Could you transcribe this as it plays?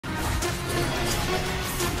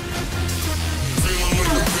Feeling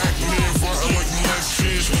like a Batman, fighting like my last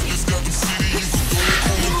chance. This Gotham City, you can go and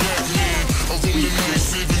call me Batman. I roam the night,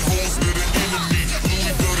 saving homes that are enemy.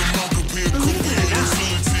 Louis better not compare Kobe and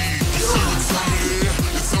utility. See what time it is?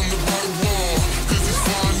 It's time to buy the wall. Cause these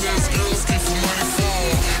fine ass girls came from mighty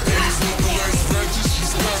far. And these local ass ratchets,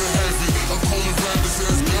 she's gotta have it. I'm calling rappers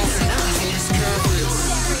ass bouncy, cause all these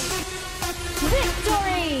carrots.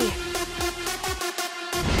 Victory!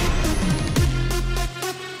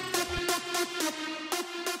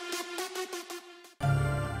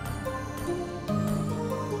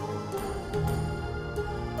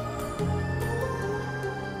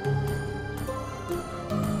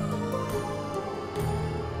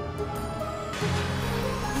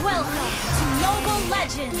 Welcome to Mobile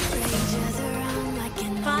Legends!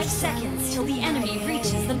 5 seconds till the enemy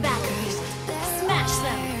reaches the batteries. Smash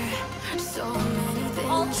them!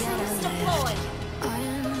 All troops deployed!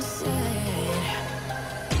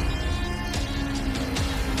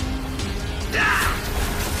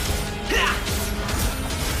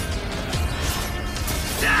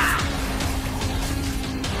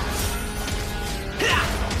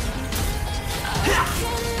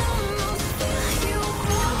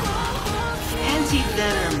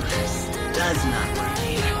 Anti-venom does not work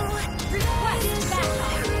here. Request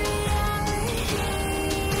backup!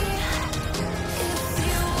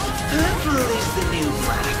 Purple is the new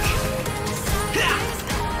black.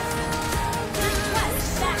 Request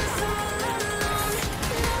backup!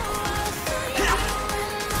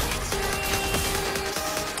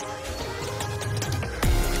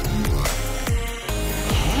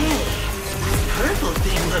 Hey, purple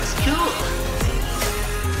thing looks cool.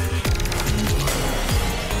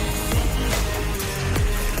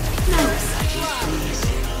 No touches, please.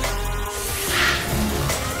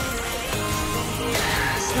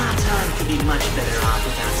 Zlatan could be much better off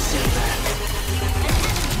without Silver.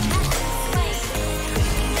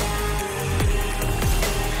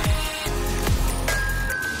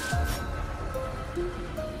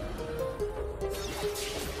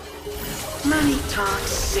 Money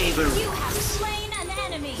talks, Saber You have walks. slain an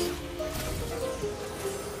enemy!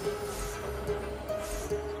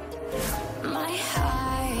 My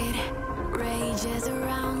heart rages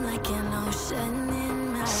around like an ocean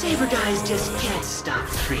in my Saber guys just can't stop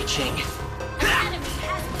preaching. An enemy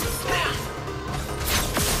has been slain!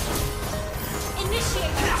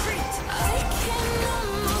 Initiate retreat! I can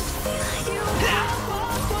almost feel you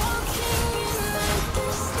walking in the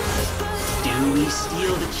distance, but Do we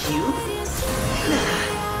steal the cube? Nah,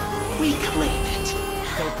 we claim it.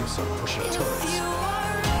 Focus on pushing if turrets. you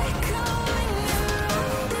are echoing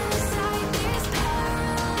out inside these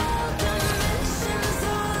parallel dimensions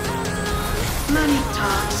all alone. Money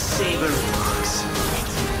talks, Saber walks.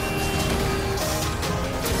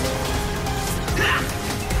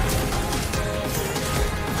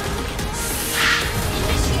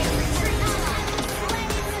 Initiate retreat! Slain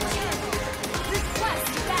the champion! Request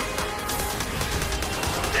backup!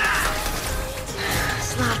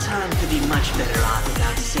 Zlatan could be much better off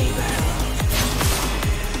without Saber.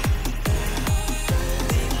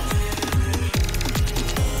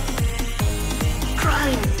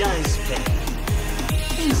 Crime does pay.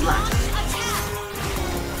 In Zlatan. Attack!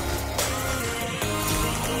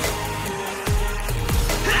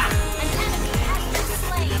 An enemy has been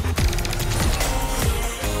slain!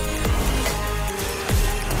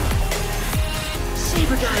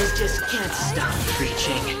 Saber guys just can't stop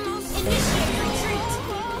preaching. Initiate retreat!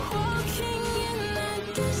 Walking in the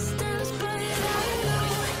distance, but I know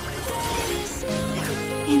that it's not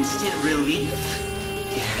real. Instant relief.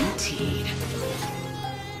 Guaranteed.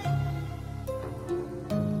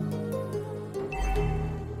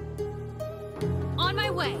 On my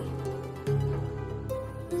way!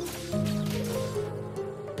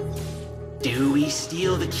 Do we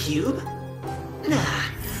steal the cube? Nah,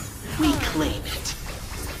 we claim it.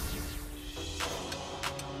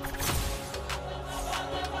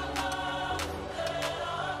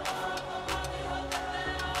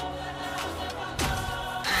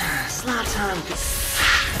 Zlatan could...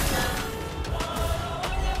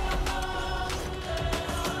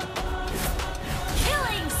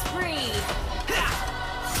 Killing spree!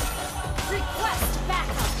 Request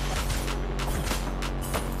backup!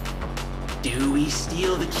 Do we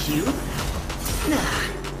steal the cube? Nah,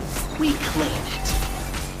 we claim it.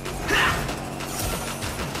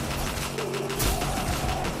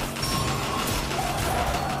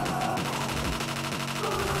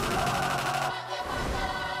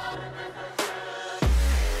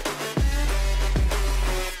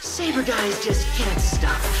 Saber guys just can't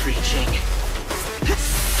stop preaching.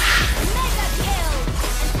 Mega kill!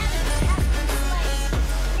 An enemy has been slain!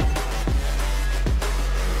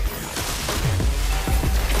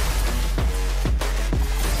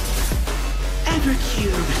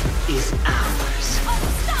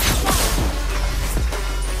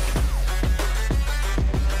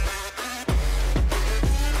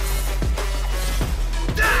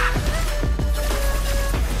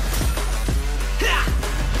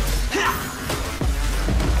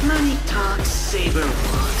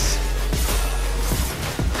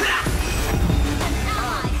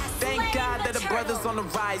 brothers on the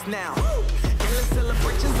rise now. Endless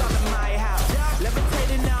celebrations all in my house.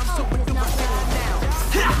 Levitating now, I'm super duper fly now.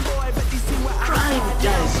 Boy, but you see what Crime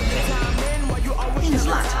does pay. In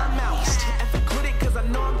Zlatan, at least. Quit it, cause I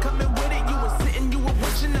know I'm coming with it. You were sitting, you were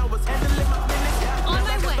wishing I was handling my business. On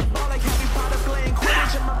my way. Ball like Harry Potter playing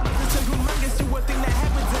Quidditch. And my business is humongous. You would think that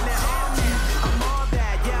happens in that army. I'm all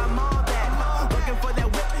that, yeah, I'm all that. Looking for that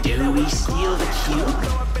whip. Do we steal the cube?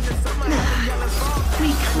 Nah, we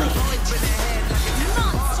claim it.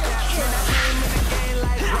 Monster kill.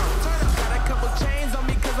 Got a couple chains on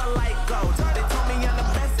me cause I like gold. They told me I'm the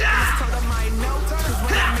best, I just told them I know. Cause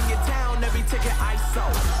when I'm in your town, every ticket I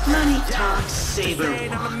sold. Money talks, saber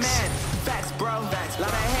Saying I'm a walks. man, facts bro, facts. Lot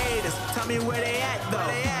of haters, tell me where they at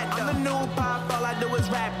though. I'm the new pop, all I do is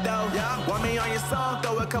rap though. Want me on your song,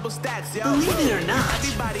 throw a couple stacks, yo. Believe it or not,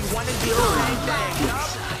 Everybody wanna do the same thing, yo.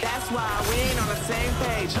 That's why we ain't on the same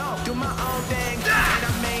page. Do my own thing, and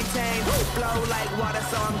I maintain. Flow like water,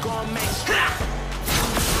 so I'm going mainstream.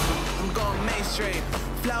 I'm going mainstream.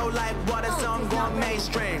 Flow like water, so I'm going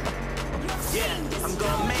mainstream. Yeah, I'm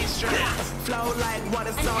going mainstream. Flow like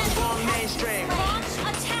water, so I'm going mainstream. Launch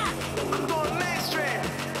attack. I'm going mainstream.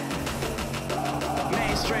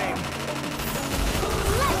 Mainstream.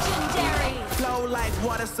 Legendary. Flow like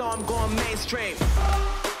water, so I'm going mainstream.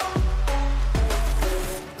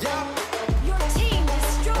 Yeah. Your team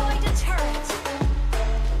destroyed a turret.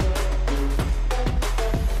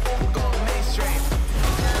 I'm going mainstream.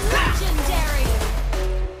 Legendary.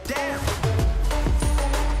 Damn.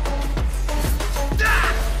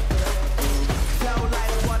 Flow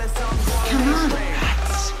like water, so I'm going Come on, mainstream.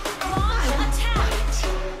 rats. Launch attack.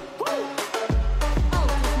 Woo.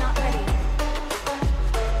 Ult is not ready.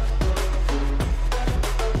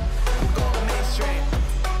 I'm going mainstream.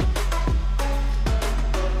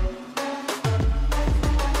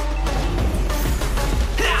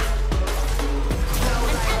 Flow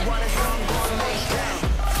like water, so I'm going mainstream.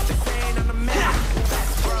 They saying I'm the man.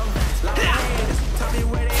 Facts, bro. Lot of haters, tell me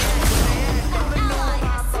where they at. I'm the new Ally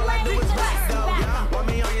has pop, all I do slain is the rap, though. backup. Want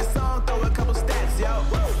me on your song, throw a couple stacks, yo.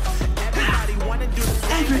 Everybody wanna do the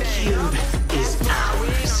same Every thing. cube is We ain't on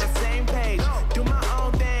ours. the same page. Do my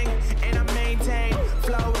own thing, and I maintain.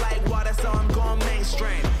 Flow like water, so I'm going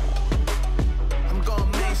mainstream. I'm going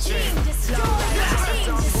mainstream. Team destroyed.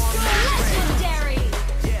 Team destroyed. Legendary.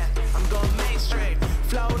 Yeah, I'm going mainstream.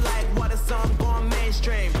 Flow like water, so I'm going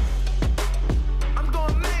mainstream. I'm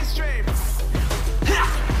going mainstream.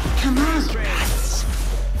 Come on, rats.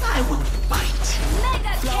 I won't bite.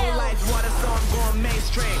 Mega Flow kill. like water, so I'm going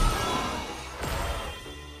mainstream.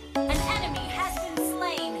 An enemy has been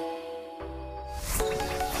slain.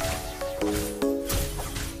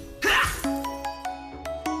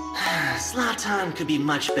 Zlatan could be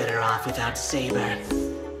much better off without Saber.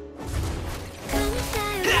 Come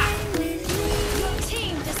fly away with me. Your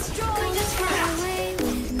team destroyed a turret. Away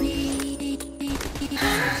with me.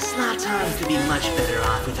 Zlatan could be much better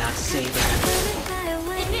off without Saber. Fly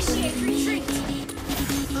away Initiate retreat.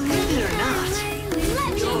 Believe it or not,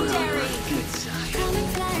 you're on Legendary. my good side. Come and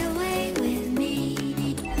fly away with me.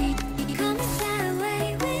 Come and fly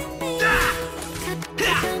away with me.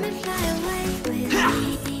 Come and fly away with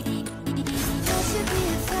me. Don't you be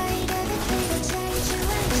afraid of the thing that change you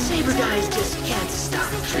and Saber guys just can't stop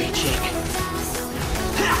preaching.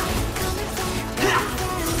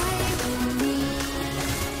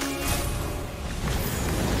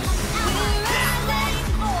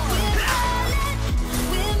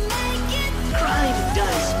 Crime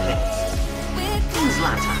does pay. In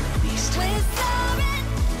Zlatan, at least.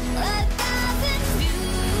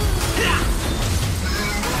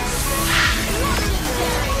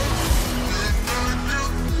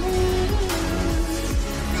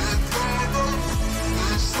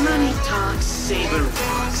 Money talks, Saber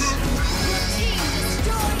walks. Team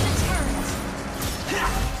destroyed a turret.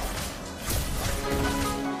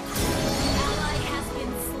 Ally has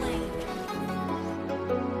been slain.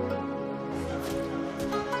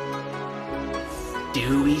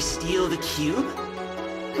 Do we steal the cube?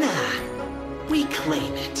 Nah, we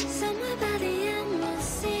claim it.